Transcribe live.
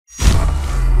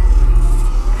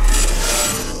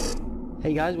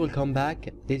Hey guys, welcome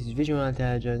back. This is Visual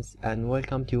Intelligence and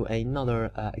welcome to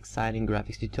another exciting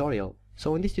graphics tutorial.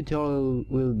 So in this tutorial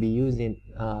we'll be using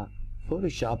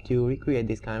Photoshop to recreate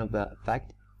this kind of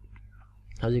effect.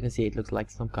 As you can see, it looks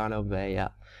like some kind of a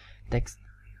text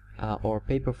or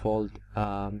paper fold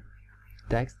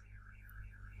text.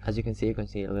 As you can see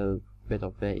a little bit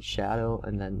of a shadow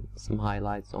and then some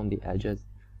highlights on the edges.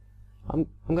 I'm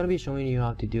gonna be showing you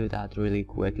how to do that really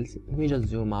quick. Let me just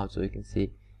zoom out so you can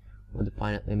see what the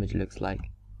final image looks like.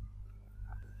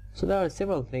 So there are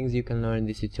several things you can learn in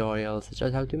this tutorial, such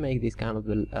as how to make this kind of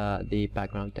the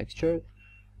background texture,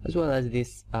 as well as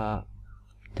this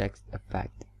text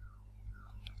effect.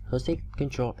 So let's take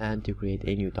Control N to create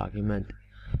a new document.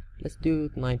 Let's do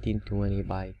 1920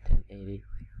 by 1080.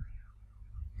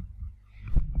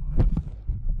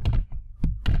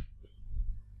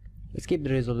 Let's keep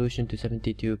the resolution to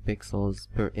 72 pixels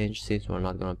per inch since we're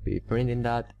not going to be printing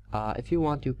that. If you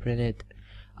want to print it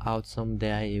out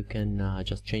someday, you can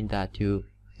just change that to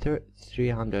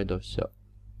 300 or so.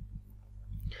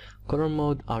 Color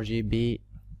mode RGB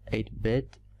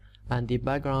 8-bit, and the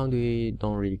background we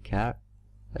don't really care.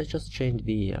 Let's just change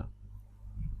the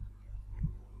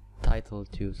title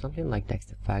to something like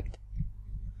text effect.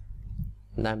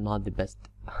 And I'm not the best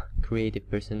creative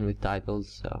person with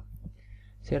titles, so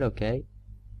hit OK.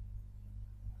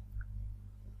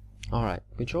 Alright,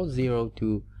 Control 0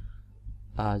 to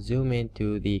zoom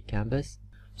into the canvas.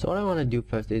 So what I want to do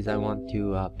first is I want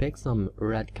to pick some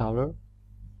red color.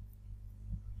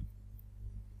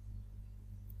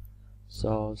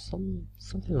 So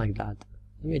something like that.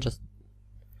 Let me just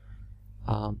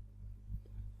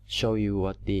show you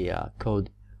what the code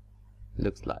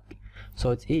looks like. So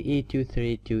it's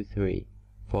EE2323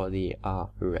 for the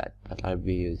red that I'll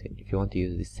be using, if you want to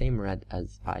use the same red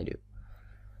as I do.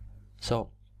 So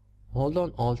hold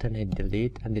on Alt and hit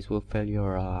delete, and this will fill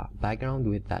your background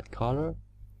with that color.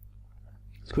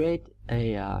 Let's create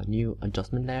a new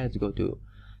adjustment layer. Let's go to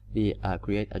the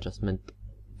create adjustment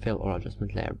fill or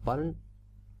adjustment layer button.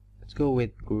 Let's go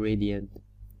with gradient,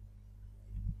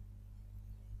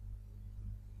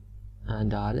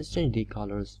 and let's change the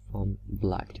colors from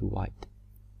black to white.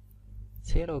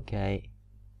 Let's hit OK,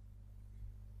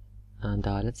 and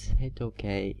let's hit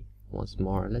OK once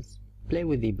more. Let's play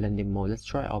with the blending mode. Let's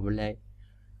try overlay.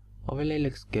 Overlay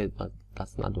looks good, but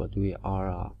that's not what we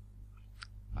are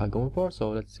going for,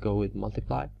 so let's go with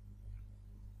multiply.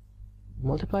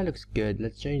 Multiply looks good.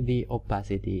 Let's change the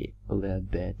opacity a little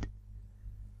bit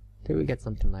till we get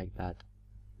something like that.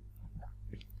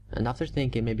 And after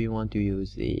thinking, maybe you want to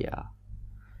use the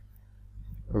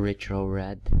retro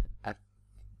red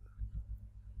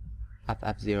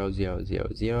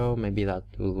FF0000, maybe that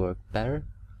will work better.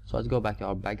 So let's go back to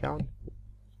our background,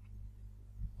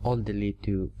 Alt delete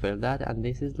to fill that, and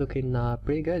this is looking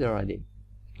pretty good already.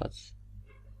 That's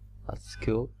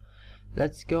cool.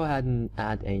 Let's go ahead and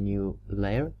add a new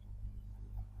layer.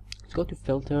 Let's go to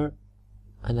filter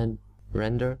and then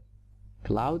render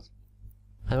clouds,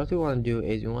 and what we want to do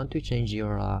is we want to change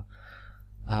your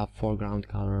foreground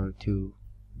color to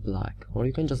black, or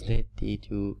you can just hit D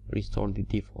to restore the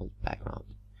default background.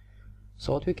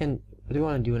 So what we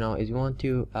want to do now is we want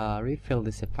to refill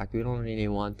this effect. We don't really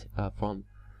want from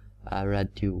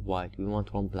red to white, we want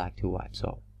from black to white.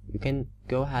 So you can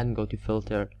go ahead and go to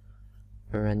filter,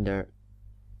 render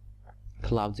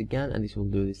clouds again, and this will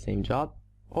do the same job,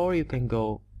 or you can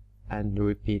go and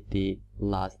repeat the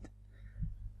last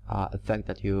effect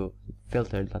that you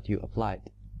filtered, that you applied,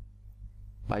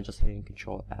 by just hitting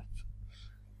Control F.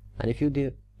 And if you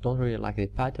don't really like the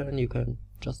pattern, you can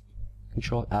just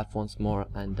Control F once more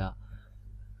and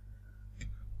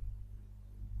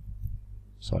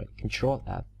Control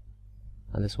F,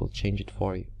 and this will change it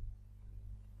for you.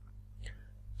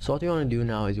 So what you want to do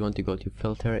now is you want to go to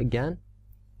filter again,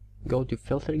 go to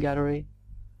filter gallery,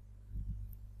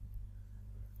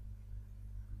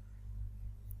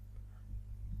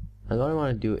 and what I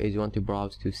want to do is you want to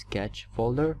browse to sketch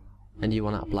folder, and you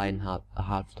want to apply a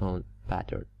halftone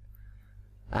pattern.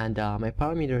 And my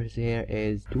parameters here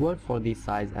is 12 for the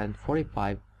size and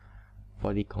 45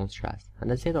 for the contrast, and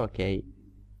let's hit OK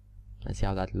and see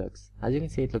how that looks. As you can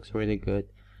see, it looks really good.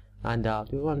 And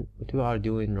what we are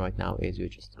doing right now is we're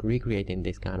just recreating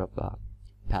this kind of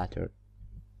pattern.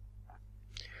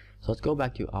 So let's go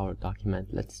back to our document.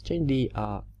 Let's change the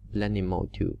blending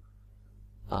mode to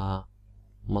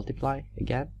multiply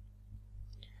again.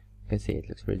 You can see it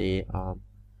looks really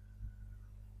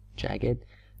jagged.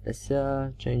 Let's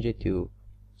change it to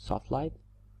soft light.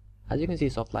 As you can see,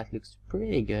 soft light looks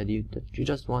pretty good. You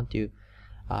just want to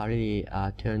really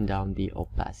turn down the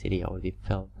opacity or the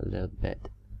fill a little bit.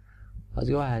 Let's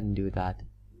go ahead and do that.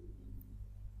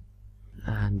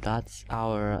 And that's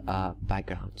our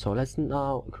background. So let's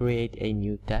now create a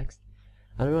new text.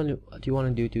 And what you want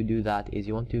to do to do that is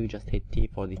you want to just hit T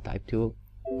for the type tool,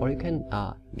 or you can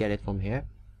get it from here.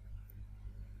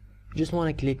 You just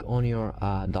want to click on your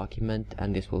document,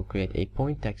 and this will create a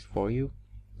point text for you.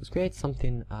 Let's create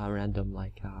something random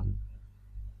like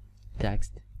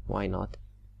text. Why not?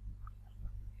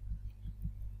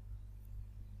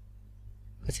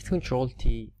 Let's hit Control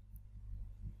T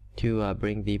to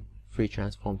bring the free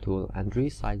transform tool and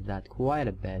resize that quite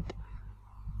a bit.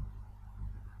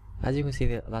 As you can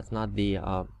see, that's not the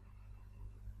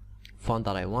font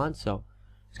that I want, so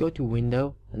let's go to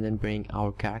Window and then bring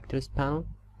our characters panel.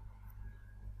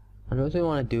 And what we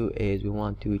want to do is we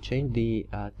want to change the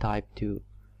type to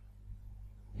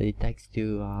the text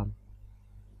to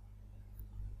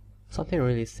something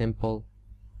really simple,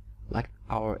 like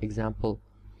our example.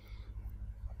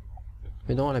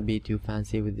 We don't want to be too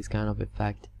fancy with this kind of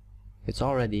effect. It's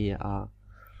already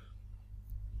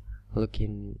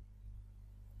looking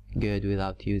good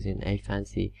without using a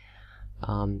fancy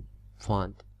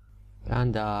font.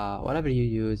 And whatever you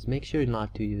use, make sure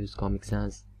not to use Comic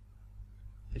Sans.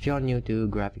 If you are new to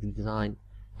graphics design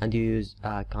and you use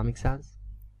Comic Sans,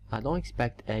 don't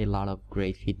expect a lot of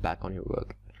great feedback on your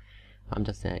work. I'm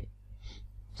just saying.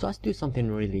 So let's do something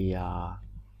really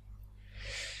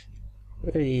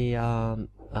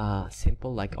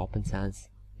simple, like Open Sans.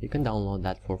 You can download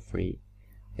that for free.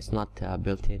 It's not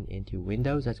built into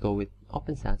Windows. Let's go with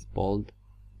Open Sans Bold,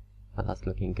 and that's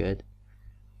looking good.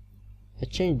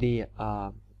 Let's change the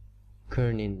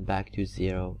kerning back to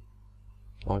 0,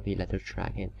 or the letter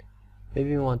tracking.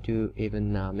 Maybe we want to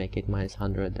even make it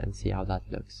 -100 and see how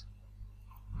that looks.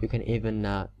 You can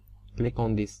even click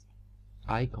on this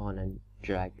icon and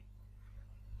drag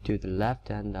to the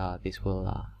left, and this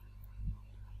will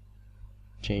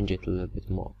change it a little bit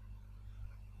more.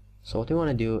 So what we want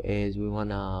to do is we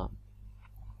want to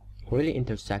really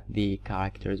intersect the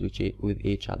characters with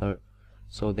each other,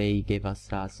 so they give us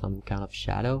some kind of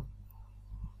shadow.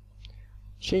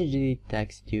 Change the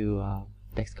text to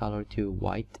text color to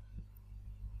white,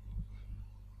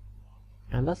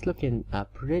 and that's looking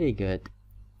pretty good.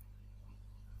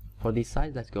 For the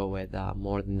size, let's go with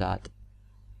more than that.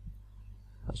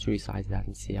 Let's resize that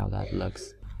and see how that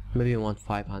looks. Maybe we want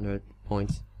 500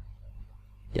 points.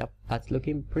 Yep, that's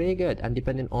looking pretty good. And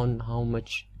depending on how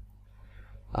much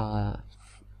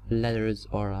letters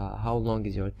or how long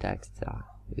is your text,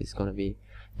 it's gonna be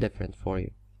different for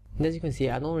you. And as you can see,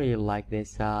 I don't really like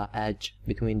this edge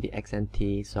between the X and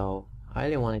T, so I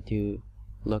really want it to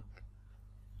look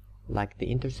like the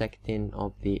intersecting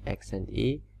of the X and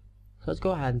E. So let's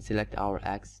go ahead and select our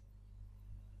X.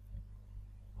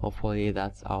 Hopefully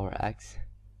that's our X.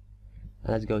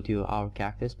 And let's go to our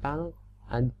characters panel,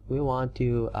 and we want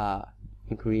to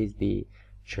increase the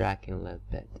tracking a little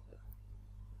bit.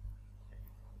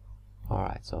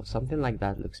 Alright, so something like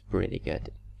that looks pretty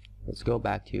good. Let's go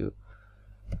back to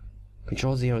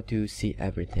Control 0 to see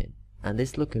everything, and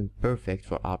it's looking perfect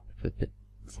for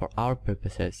our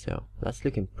purposes, so that's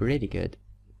looking pretty good.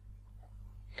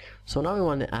 So now we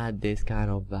want to add this kind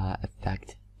of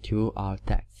effect to our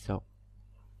text. So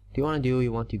what you want to do,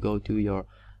 you want to go to your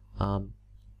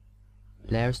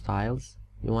layer styles.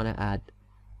 You want to add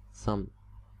some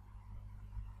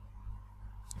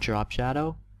drop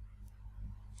shadow,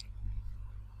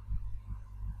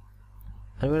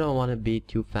 and we don't want to be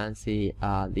too fancy.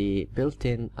 The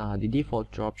built-in the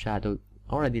default drop shadow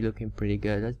already looking pretty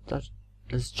good.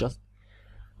 Let's just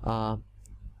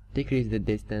decrease the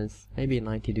distance, maybe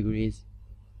 90 degrees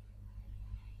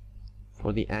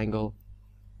for the angle,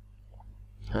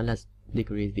 and let's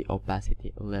decrease the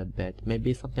opacity a little bit,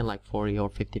 maybe something like 40 or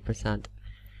 50%.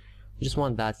 We just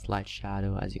want that slight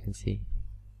shadow, as you can see,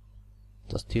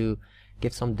 just to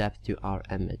give some depth to our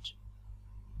image.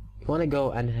 You want to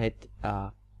go and hit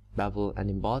bevel and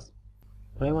emboss.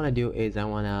 What I want to do is I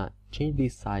want to change the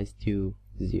size to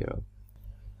 0.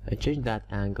 I change that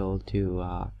angle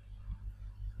to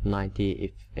 90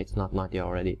 if it's not 90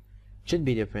 already. It should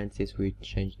be different since we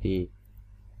changed the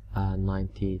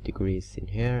 90 degrees in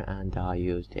here and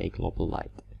used a global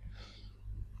light.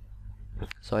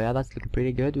 So yeah, that's looking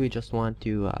pretty good. We just want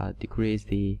to decrease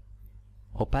the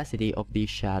opacity of the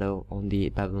shadow on the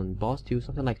bevel and emboss to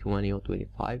something like 20 or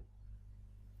 25,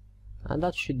 and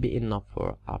that should be enough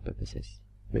for our purposes.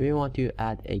 Maybe we want to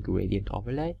add a gradient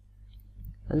overlay,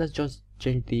 and let's just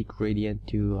change the gradient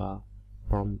to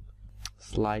from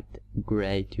slight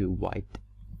gray to white,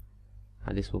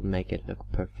 and this will make it look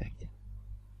perfect.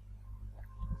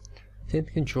 Hit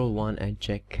Control 1 and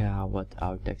check what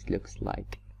our text looks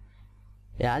like.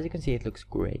 Yeah, as you can see, it looks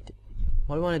great.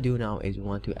 what we want to do now is we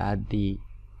want to add the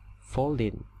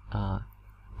folding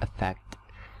effect,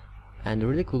 and a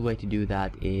really cool way to do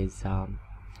that is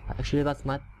actually that's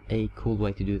not a cool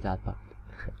way to do that, but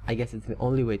I guess it's the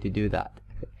only way to do that.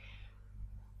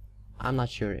 I'm not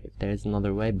sure if there is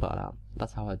another way, but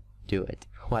that's how I do it.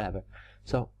 Whatever.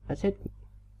 So let's hit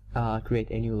create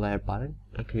a new layer button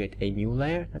and create a new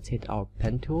layer. Let's hit our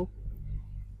pen tool,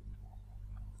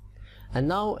 and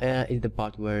now is the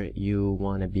part where you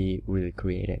want to be really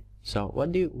creative. So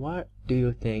what do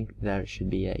you think there should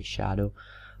be a shadow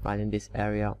right in this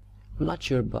area? I'm not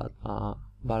sure, but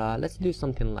let's do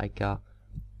something like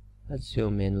let's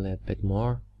zoom in a little bit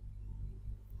more,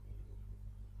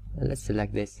 and let's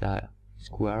select this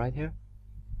square right here.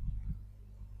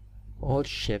 Hold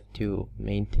shift to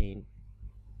maintain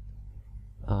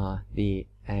the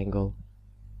angle.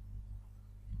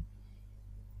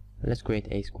 Let's create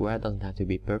a square. It doesn't have to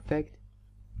be perfect.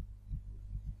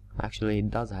 Actually, it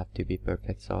does have to be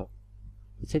perfect. So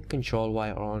let's hit Control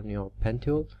Y on your pen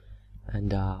tool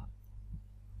and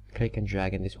click and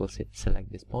drag, and this will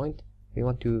select this point. You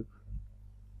want to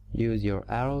use your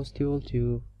arrows tool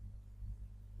to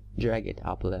drag it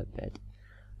up a little bit,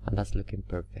 and that's looking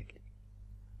perfect.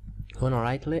 You want to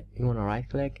right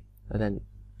click, and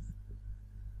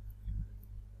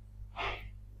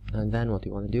then what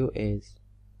you want to do is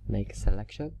make a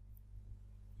selection.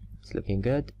 It's looking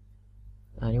good,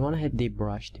 and you want to hit the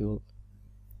brush tool.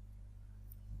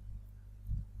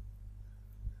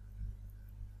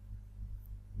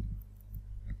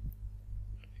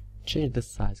 Change the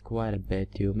size quite a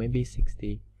bit to maybe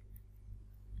 60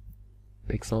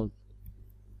 pixels.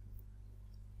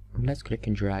 And let's click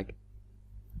and drag.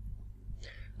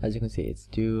 As you can see, it's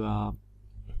too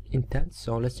intense,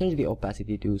 so let's change the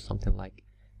opacity to something like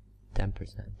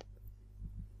 10%.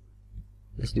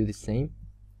 Let's do the same.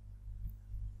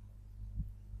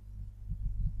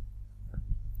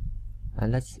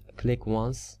 And let's click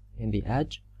once in the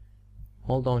edge,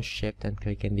 hold on shift and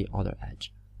click in the other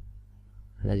edge.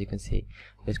 And as you can see,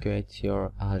 this creates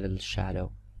your little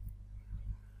shadow.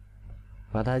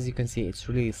 But as you can see, it's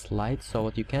really slight, so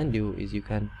what you can do is you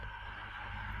can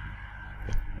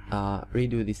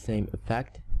redo the same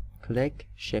effect. Click,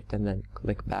 shift, and then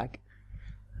click back,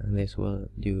 and this will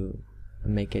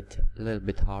make it a little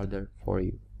bit harder for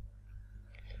you.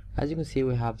 As you can see,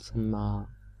 we have some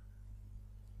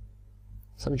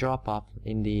drop off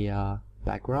in the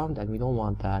background, and we don't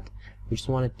want that. We just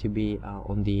want it to be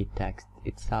on the text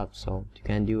itself. So what you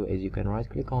can do is you can right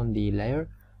click on the layer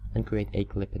and create a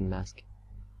clip and mask.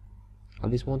 Now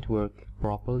this won't work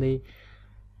properly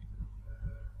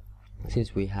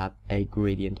since we have a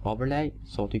gradient overlay.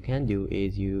 So what you can do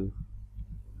is you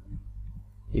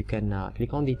can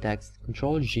click on the text,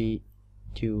 Control G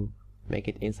to make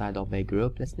it inside of a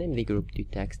group. Let's name the group to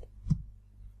text,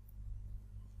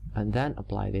 and then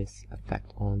apply this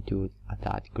effect onto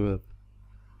that group,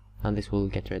 and this will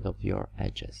get rid of your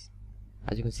edges.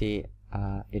 As you can see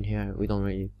in here, we don't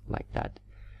really like that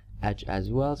edge as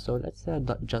well, so let's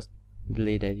just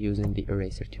delete it using the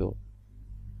eraser tool.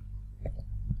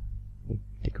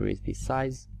 Decrease the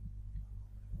size,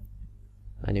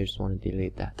 and you just want to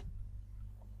delete that.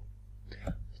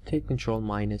 Take Control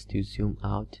minus to zoom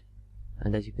out,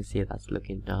 and as you can see, that's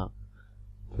looking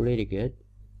pretty good.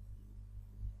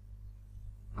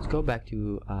 Let's go back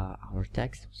to our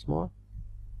text once more.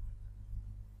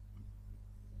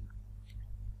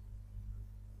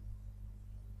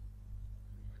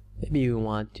 Maybe you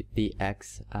want the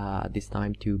X this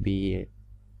time to be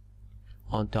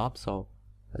on top, so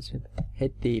let's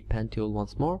hit the pen tool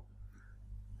once more.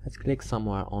 Let's click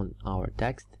somewhere on our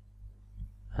text,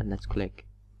 and let's click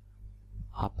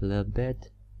up a little bit.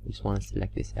 We just want to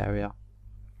select this area,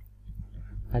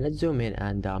 and let's zoom in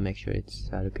and make sure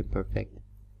it's looking perfect.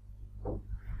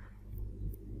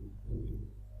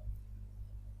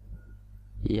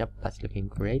 Yep, that's looking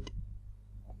great.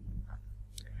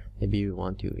 Maybe you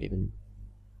want to even,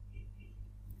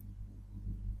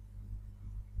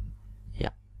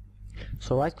 yeah.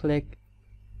 So right click,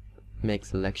 make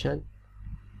selection.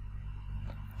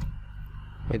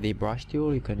 With the brush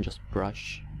tool, you can just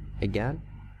brush again,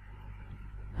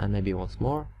 and maybe once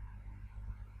more.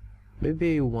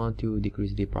 Maybe you want to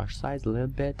decrease the brush size a little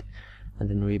bit, and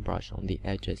then rebrush on the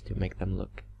edges to make them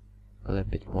look a little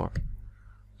bit more.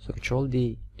 So Control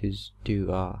D to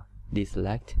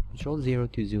deselect, Control 0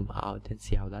 to zoom out, and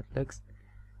see how that looks.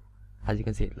 As you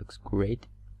can see, it looks great.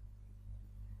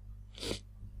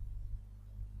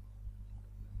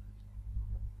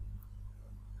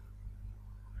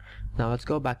 Now let's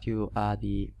go back to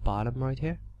the bottom right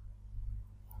here.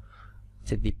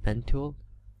 Let's hit the pen tool.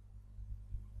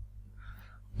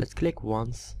 let's click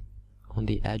once on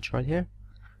the edge right here,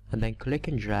 and then click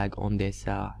and drag on this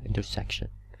intersection,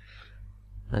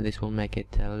 and this will make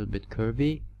it a little bit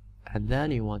curvy. And then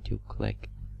you want to click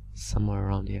somewhere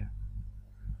around here.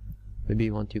 Maybe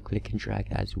you want to click and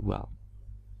drag as well.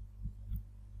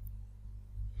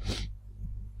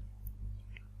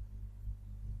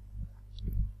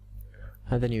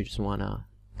 And then you just wanna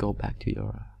go back to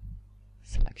your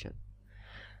selection.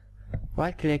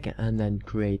 Right click and then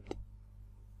create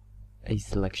a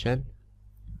selection.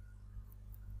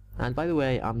 And by the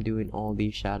way, I'm doing all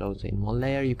these shadows in one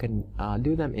layer. You can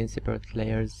do them in separate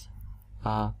layers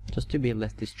just to be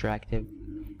less distractive.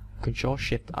 Control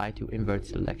Shift I to invert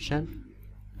selection,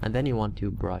 and then you want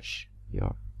to brush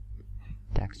your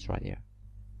text right here.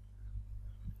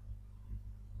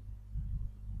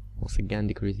 Once again,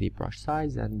 decrease the brush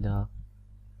size and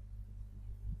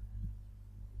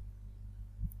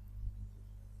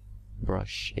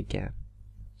brush again.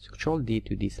 So Control D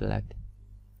to deselect,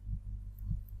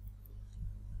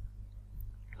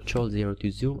 Control 0 to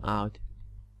zoom out,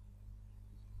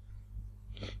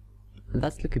 and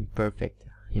that's looking perfect,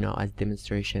 you know, as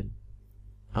demonstration.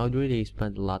 I would really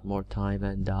spend a lot more time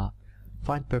and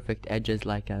find perfect edges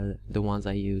like the ones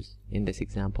I use in this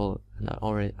example.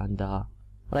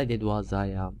 What I did was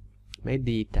I made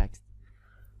the text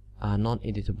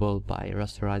non-editable by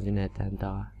rasterizing it and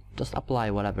just apply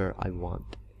whatever I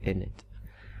want in it.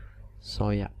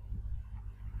 So yeah,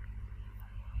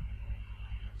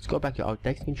 let's go back to our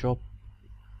text. Control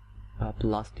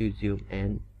plus to zoom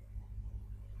in,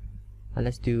 and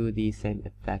let's do the same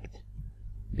effect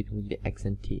between the X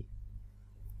and T.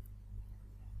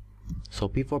 So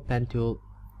P for pen tool,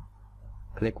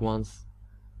 click once,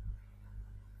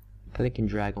 click and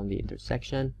drag on the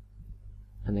intersection,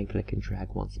 and then click and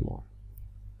drag once more.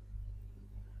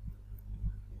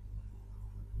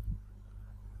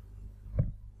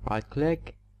 Right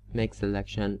click, make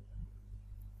selection,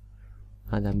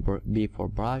 and then B for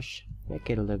brush, make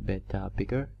it a little bit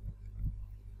bigger.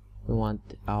 We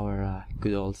want our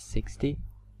good old 60,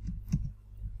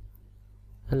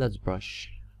 and let's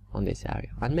brush on this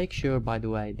area, and make sure, by the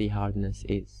way, the hardness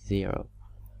is 0.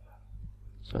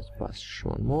 So let's brush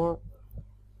one more,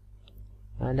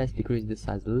 and let's decrease the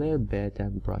size a little bit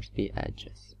and brush the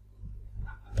edges.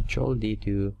 Control D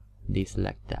to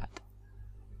deselect that.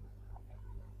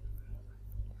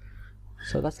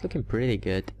 So that's looking pretty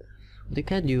good. What you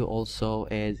can do also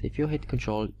is, if you hit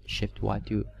Control Shift Y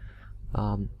to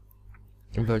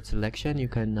invert selection, you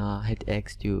can hit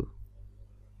X to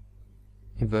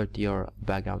invert your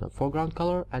background and foreground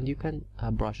color, and you can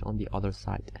brush on the other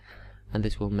side, and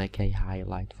this will make a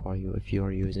highlight for you if you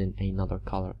are using another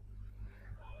color.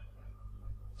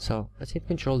 So let's hit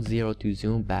Control 0 to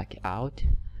zoom back out,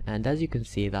 and as you can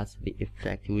see, that's the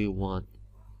effect we want.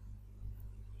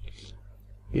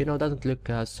 You know, it doesn't look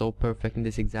so perfect in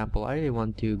this example. I really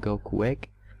want to go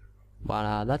quick,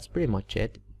 but that's pretty much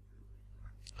it.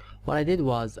 What I did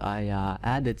was I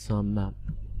added some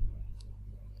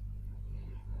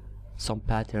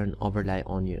pattern overlay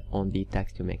on the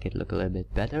text to make it look a little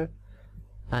bit better,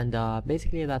 and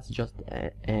basically that's just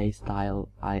a style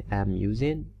I am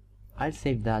using. I'll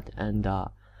save that and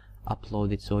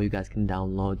upload it so you guys can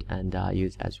download and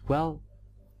use as well.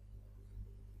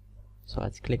 So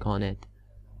let's click on it,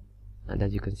 and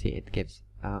as you can see, it gives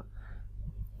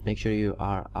make sure you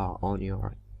are on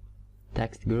your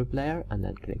text group layer, and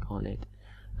then click on it,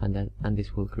 and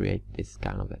this will create this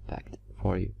kind of effect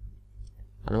for you.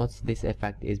 And what's this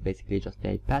effect is basically just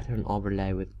a pattern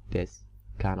overlay with this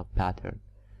kind of pattern.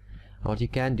 And what you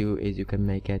can do is you can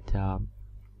make it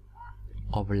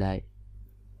overlay,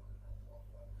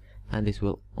 and this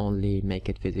will only make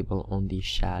it visible on the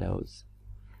shadows,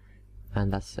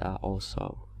 and that's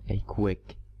also a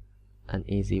quick and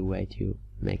easy way to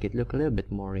make it look a little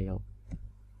bit more real.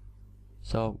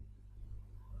 So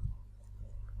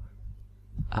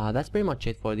that's pretty much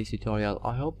it for this tutorial.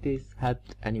 I hope this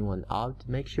helped anyone out.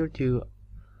 Make sure to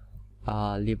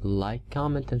leave a like,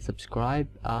 comment, and subscribe.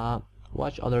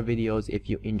 Watch other videos if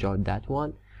you enjoyed that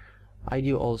one. I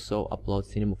do also upload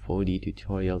Cinema 4D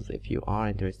tutorials if you are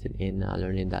interested in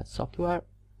learning that software.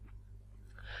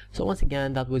 So once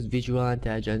again, that was Visual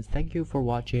Intelligence. Thank you for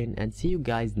watching, and see you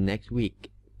guys next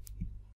week.